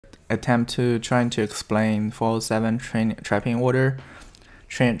attempt to trying to explain 407 trapping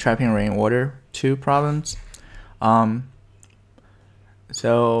rainwater 2 problems.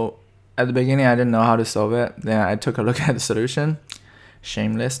 So at the beginning I didn't know how to solve it. Then I took a look at the solution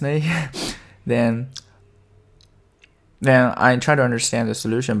shamelessly. then I tried to understand the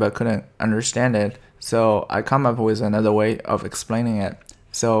solution but couldn't understand it. So I come up with another way of explaining it.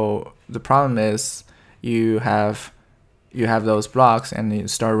 So the problem is you have those blocks and it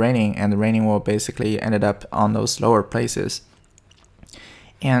start raining, and the raining will basically ended up on those lower places.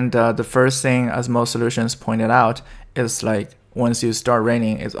 And the first thing, as most solutions pointed out, is like once you start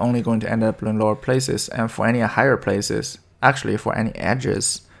raining, it's only going to end up in lower places. And for any higher places, actually for any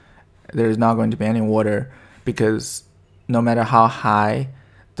edges, there's not going to be any water, because no matter how high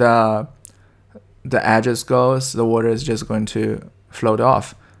the edges goes, the water is just going to float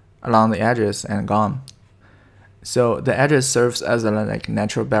off along the edges and gone. So the edges serves as a like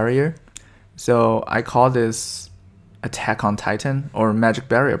natural barrier. So I call this Attack on Titan or magic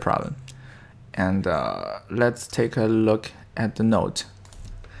barrier problem. And let's take a look at the note.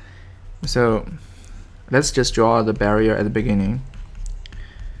 So let's just draw the barrier at the beginning.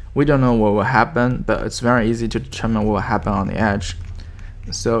 We don't know what will happen, but it's very easy to determine what will happen on the edge.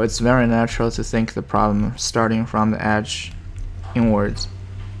 So it's very natural to think the problem starting from the edge inwards.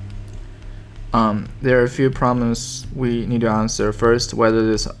 There are a few problems we need to answer. First, whether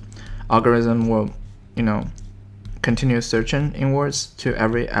this algorithm will, continue searching inwards to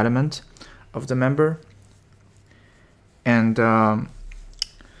every element of the member. And the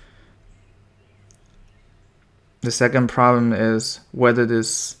second problem is whether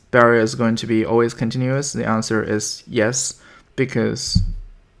this barrier is going to be always continuous. The answer is yes, because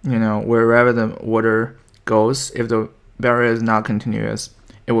wherever the water goes, if the barrier is not continuous,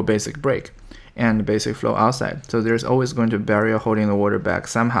 it will basically break and basically flow outside. So there's always going to be a barrier holding the water back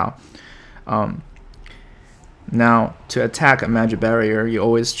somehow. Now, to attack a magic barrier, you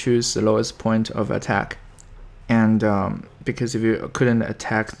always choose the lowest point of attack. And because if you couldn't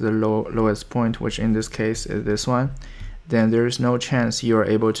attack the lowest point, which in this case is this one, then there is no chance you are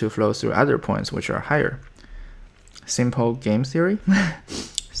able to flow through other points which are higher. Simple game theory.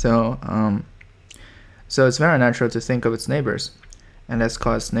 So it's very natural to think of its neighbors. And let's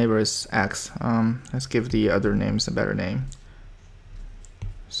call its neighbors X. Let's give the other names a better name.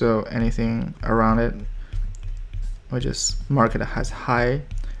 So anything around it, we just mark it as high,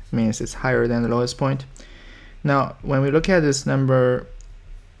 means it's higher than the lowest point. Now, when we look at this number,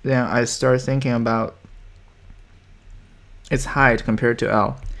 then I start thinking about its height compared to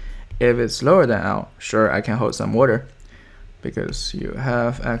L. If it's lower than L, sure, I can hold some water, because you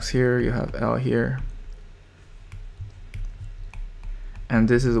have X here, you have L here, and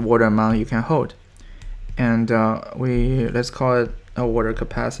this is the water amount you can hold. And let's call it a water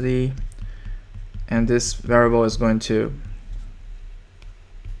capacity, and this variable is going to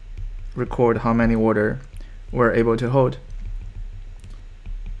record how many water we're able to hold.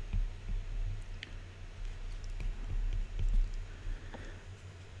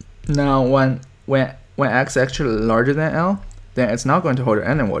 Now when X is actually larger than L, then it's not going to hold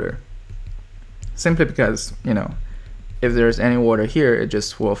any water, simply because if there's any water here, it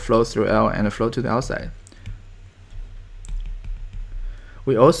just will flow through L and flow to the outside.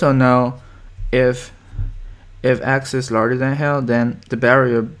 We also know if X is larger than L, then the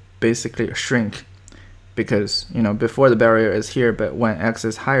barrier basically shrink, because before the barrier is here, but when X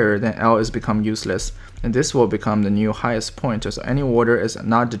is higher, then L is become useless, and this will become the new highest point. So any water is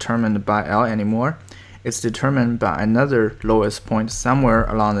not determined by L anymore, it's determined by another lowest point somewhere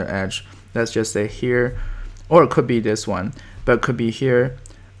along the edge. Let's just say here, or it could be this one, but it could be here,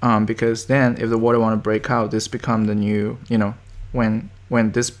 because then if the water want to break out, this become the new, when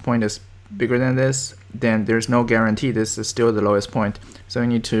this point is bigger than this, then there's no guarantee this is still the lowest point. So you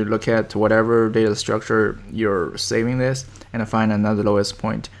need to look at whatever data structure you're saving this and find another lowest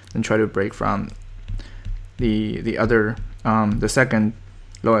point and try to break from the other the second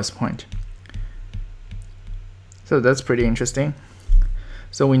lowest point. So that's pretty interesting.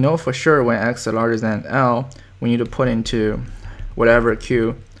 So we know for sure when X is larger than L, we need to put into whatever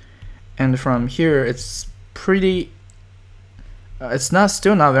Q, and from here it's pretty it's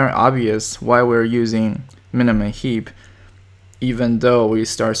still not very obvious why we're using minimum heap, even though we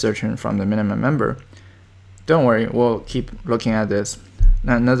start searching from the minimum member. Don't worry, we'll keep looking at this.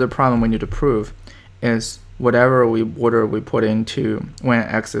 Now, another problem we need to prove is whatever water we put into when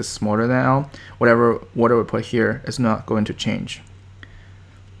X is smaller than L, whatever water we put here is not going to change.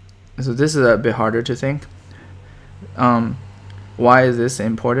 So this is a bit harder to think. Why is this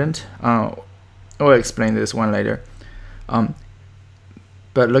important? We'll explain this one later.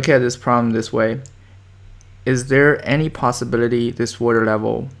 But look at this problem this way. Is there any possibility this water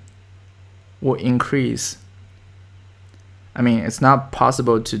level will increase? I mean, it's not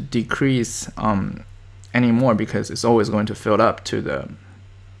possible to decrease anymore, because it's always going to fill up to the,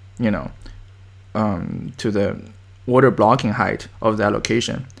 to the water blocking height of that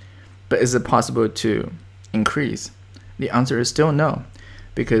location. But is it possible to increase? The answer is still no,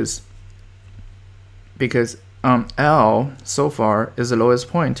 because L so far is the lowest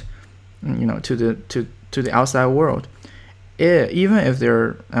point, to the outside world. Even if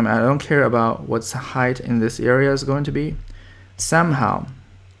there, I don't care about what's the height in this area is going to be, somehow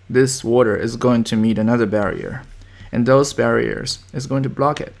this water is going to meet another barrier, and those barriers is going to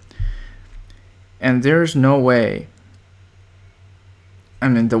block it. And there's no way,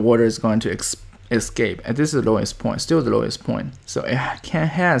 the water is going to escape. And this is the lowest point, still the lowest point. So it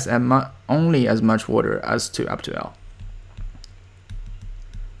has only as much water as up to L.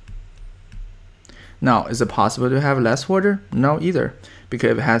 Now, is it possible to have less water? No, either.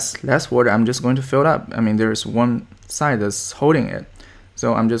 Because if it has less water, I'm just going to fill it up. There's one side that's holding it.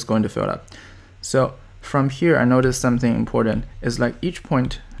 So I'm just going to fill it up. So from here, I noticed something important. It's like each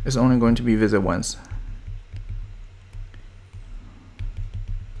point is only going to be visited once.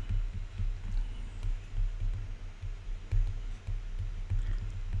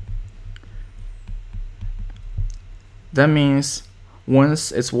 That means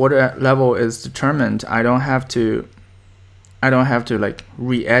once its water level is determined, I don't have to like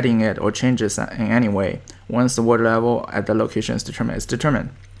re-adding it or change it in any way. Once the water level at the location is determined, it's determined.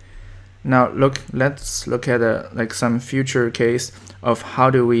 Now let's look at some future case of how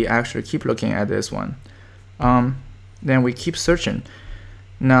do we actually keep looking at this one. Then we keep searching.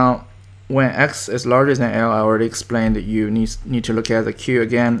 Now when x is larger than L, I already explained that you need to look at the Q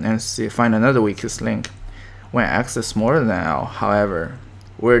again and find another weakest link. When x is smaller than L, however,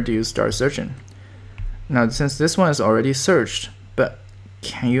 where do you start searching? Now, since this one is already searched, but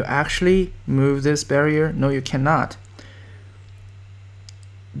can you actually move this barrier? No, you cannot.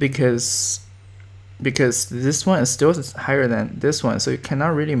 Because this one is still higher than this one, so you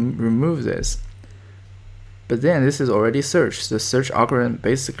cannot really remove this. But then this is already searched. The search algorithm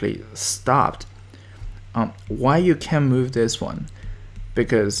basically stopped. Why you can move this one?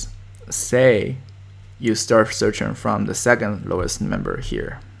 Because say you start searching from the second lowest member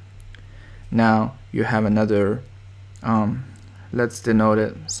here. Now you have another, let's denote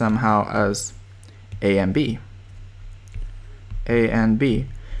it somehow as A and B. A and B.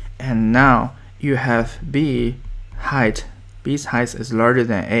 And now you have B's height is larger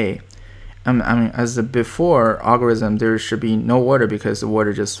than A. As the before algorithm, there should be no water because the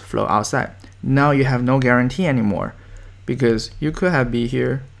water just flow outside. Now you have no guarantee anymore, because you could have B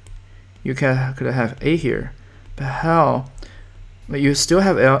here, you could have A here, but you still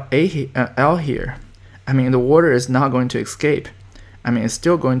have L here. The water is not going to escape. It's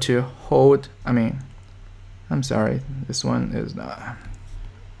still going to hold. I'm sorry, this one is not.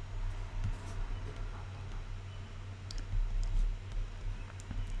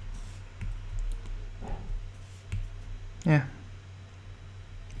 Yeah.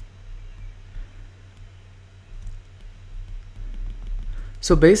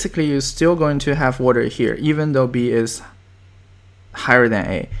 So basically, you're still going to have water here, even though B is higher than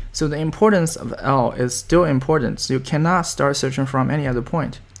A. So the importance of L is still important. So you cannot start searching from any other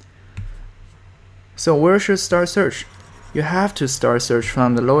point. So where should start search? You have to start search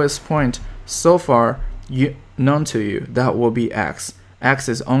from the lowest point so far known to you. That will be X. X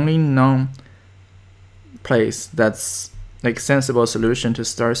is only known place that's like sensible solution to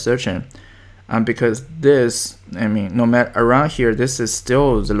start searching. Because this, no matter around here, this is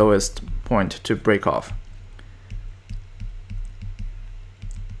still the lowest point to break off.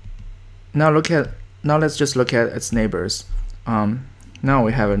 Now let's just look at its neighbors. Now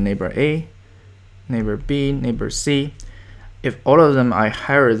we have a neighbor A, neighbor B, neighbor C. If all of them are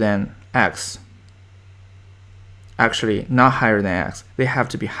higher than X, actually not higher than X, they have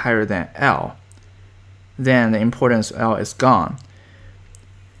to be higher than L, then the importance of L is gone.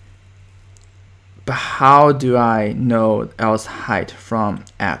 But how do I know L's height from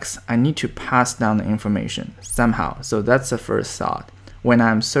X? I need to pass down the information somehow. So that's the first thought. When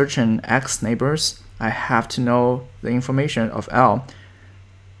I'm searching X neighbors, I have to know the information of L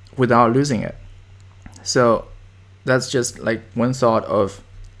without losing it. So that's just like one thought of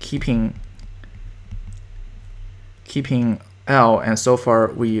keeping L, and so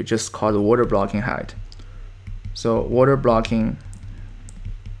far we just call the water blocking height. So water blocking height info somehow. So that's the first thought.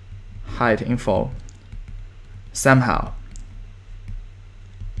 When I'm searching X neighbors, I have to know the information of L without losing it. So that's just like one thought of keeping L, and so far we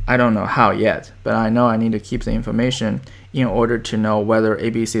just call the water blocking height. So water blocking height info somehow. So water blocking height info somehow. So I don't know how yet, but I know I need to keep the information in order to know whether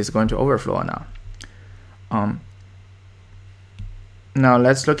ABC is going to overflow or not. Now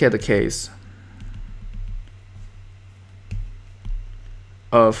let's look at the case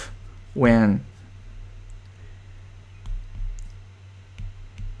of when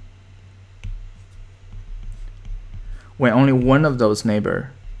only one of those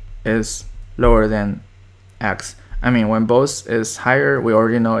neighbor is lower than x. I mean, when both is higher, we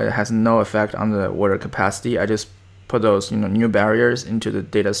already know it has no effect on the water capacity. I just put those new barriers into the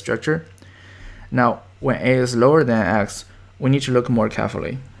data structure. Now, when a is lower than x, we need to look more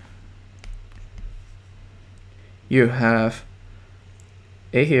carefully. You have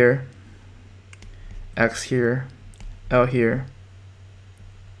a here, x here, L here.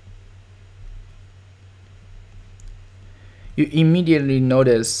 You immediately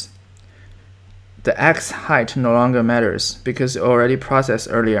notice the x height no longer matters because it already processed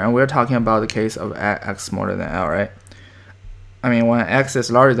earlier, and we're talking about the case of x smaller than L, right? I mean, when x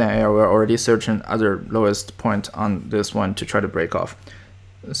is larger than L, we're already searching other lowest point on this one to try to break off.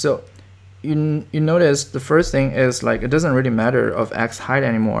 So you notice the first thing is like it doesn't really matter of x height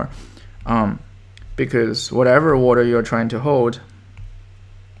anymore, because whatever water you're trying to hold,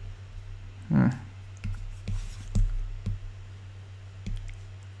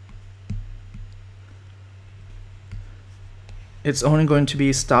 it's only going to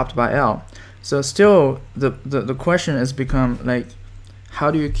be stopped by L. So still the question has become like,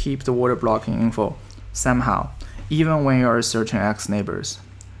 how do you keep the water blocking info somehow, even when you are searching X neighbors?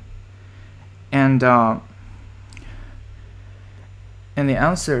 And the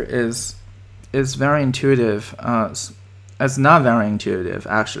answer is very intuitive. It's not very intuitive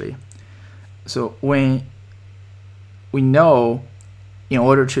actually. So when we know in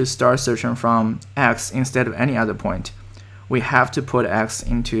order to start searching from X instead of any other point, we have to put X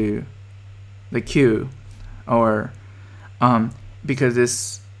into the queue, or because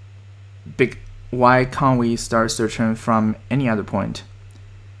this big, why can't we start searching from any other point?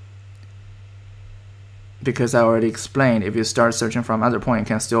 Because I already explained, if you start searching from other point, it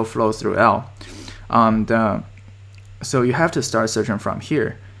can still flow through L. So you have to start searching from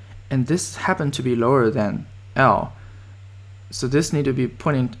here, and this happened to be lower than L. So this need to be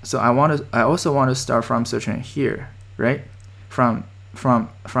put in. So I also want to start from searching here, right? From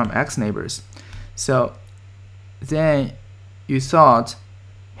X neighbors. So then you thought,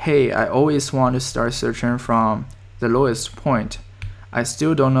 hey, I always want to start searching from the lowest point. I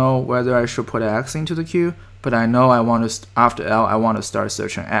still don't know whether I should put X into the queue, but I know I want to, after L, I want to start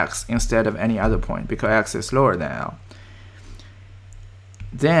searching X instead of any other point because X is lower than L.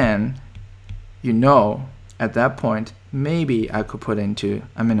 Then, at that point, maybe I could put into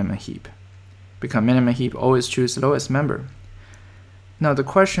a minimum heap, because minimum heap always choose the lowest member. Now the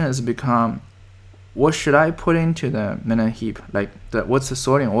question has become, what should I put into the minimum heap? Like, what's the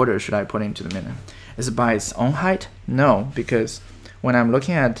sorting order should I put into the minimum? Is it by its own height? No, because when I'm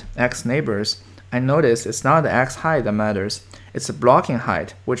looking at X neighbors, I notice it's not the X height that matters. It's the blocking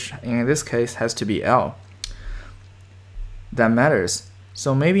height, which in this case has to be L, that matters.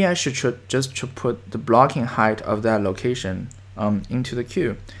 So maybe I should just put the blocking height of that location into the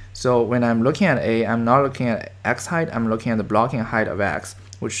queue. So when I'm looking at A, I'm not looking at X height, I'm looking at the blocking height of X,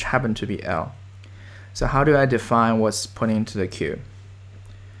 which happen to be L. So how do I define what's put into the queue?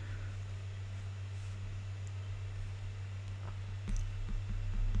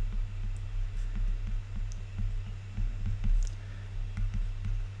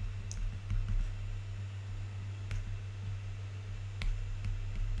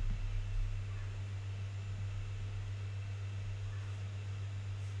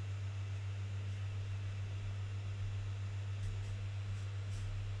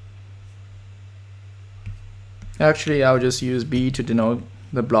 Actually, I'll just use B to denote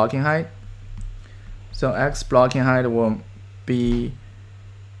the blocking height. So X blocking height will be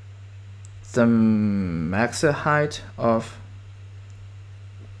the max height of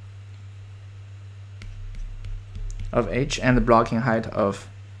H and the blocking height of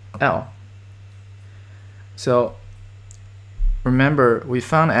L. So remember, we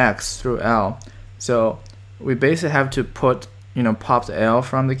found X through L. So we basically have to put, pop the L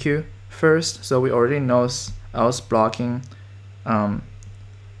from the queue first. So we already know L's blocking.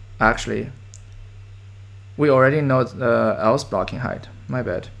 Actually, we already know L's blocking height. My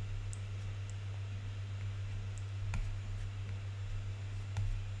bad.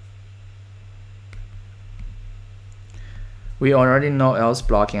 We already know L's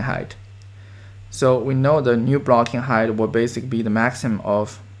blocking height. So we know the new blocking height will basically be the maximum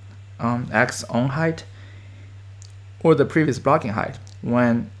of X's own height or the previous blocking height.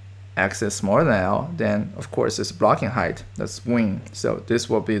 when x is smaller than L, then of course it's blocking height, that's wing. So this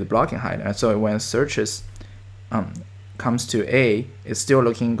will be the blocking height. And so when searches comes to A, it's still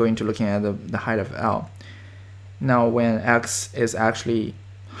going to looking at the height of L. Now when x is actually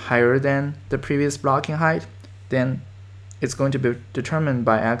higher than the previous blocking height, then it's going to be determined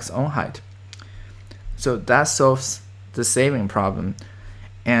by x's own height. So that solves the saving problem.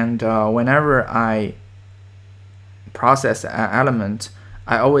 And whenever I process an element,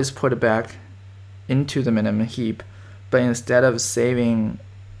 I always put it back into the minimum heap, but instead of saving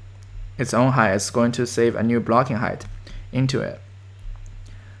its own height, it's going to save a new blocking height into it.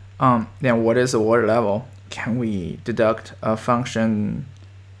 Then what is the water level? Can we deduct a function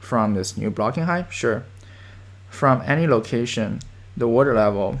from this new blocking height? Sure. From any location, the water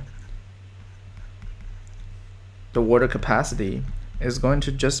level, the water capacity, is going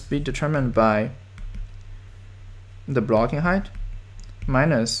to just be determined by the blocking height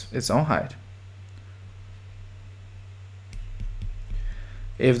minus its own height.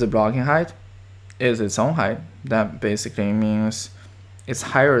 If the blocking height is its own height, that basically means it's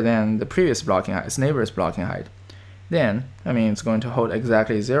higher than the previous blocking height, its neighbor's blocking height. Then, it's going to hold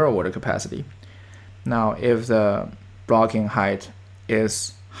exactly 0 water capacity. Now, if the blocking height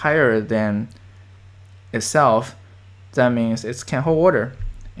is higher than itself, that means it can hold water,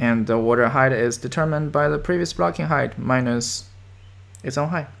 and the water height is determined by the previous blocking height minus its own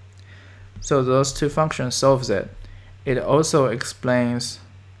height. So those two functions solves it. It also explains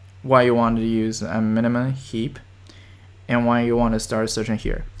why you want to use a minimum heap and why you want to start searching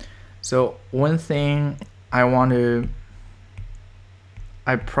here. So one thing I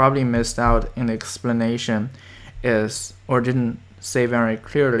probably missed out in the explanation is, or didn't say very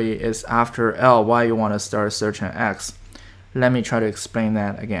clearly, is after L, why you want to start searching X. Let me try to explain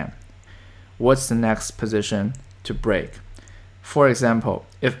that again. What's the next position to break? For example,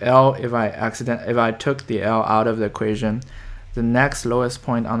 if I took the L out of the equation, the next lowest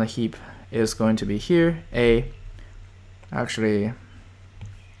point on the heap is going to be here, actually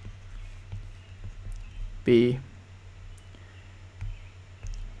B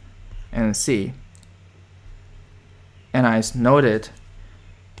and C. And I noted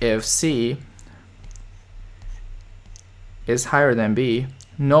if C is higher than B,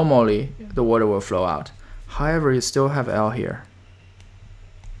 normally the water will flow out. However, you still have L here.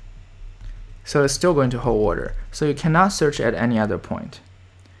 So it's still going to hold water. So you cannot search at any other point,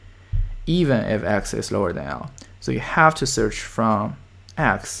 even if X is lower than L. So you have to search from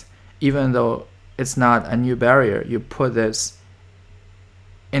X, even though it's not a new barrier. You put this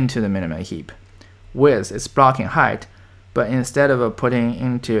into the minimum heap with its blocking height, but instead of putting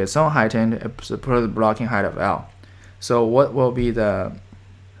into its own height, put the blocking height of L. So what will be the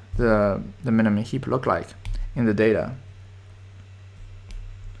minimum heap look like in the data?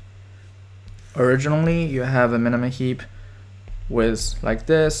 Originally, you have a minimum heap with like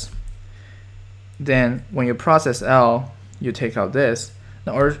this. Then when you process L, you take out this,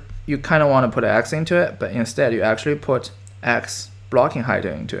 or you kind of want to put X into it, but instead you actually put X blocking height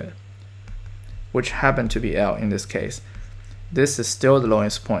into it, which happened to be L in this case. This is still the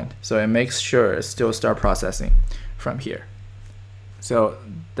lowest point, so it makes sure it still start processing from here. So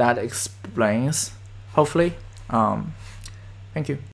that explains, hopefully. Thank you.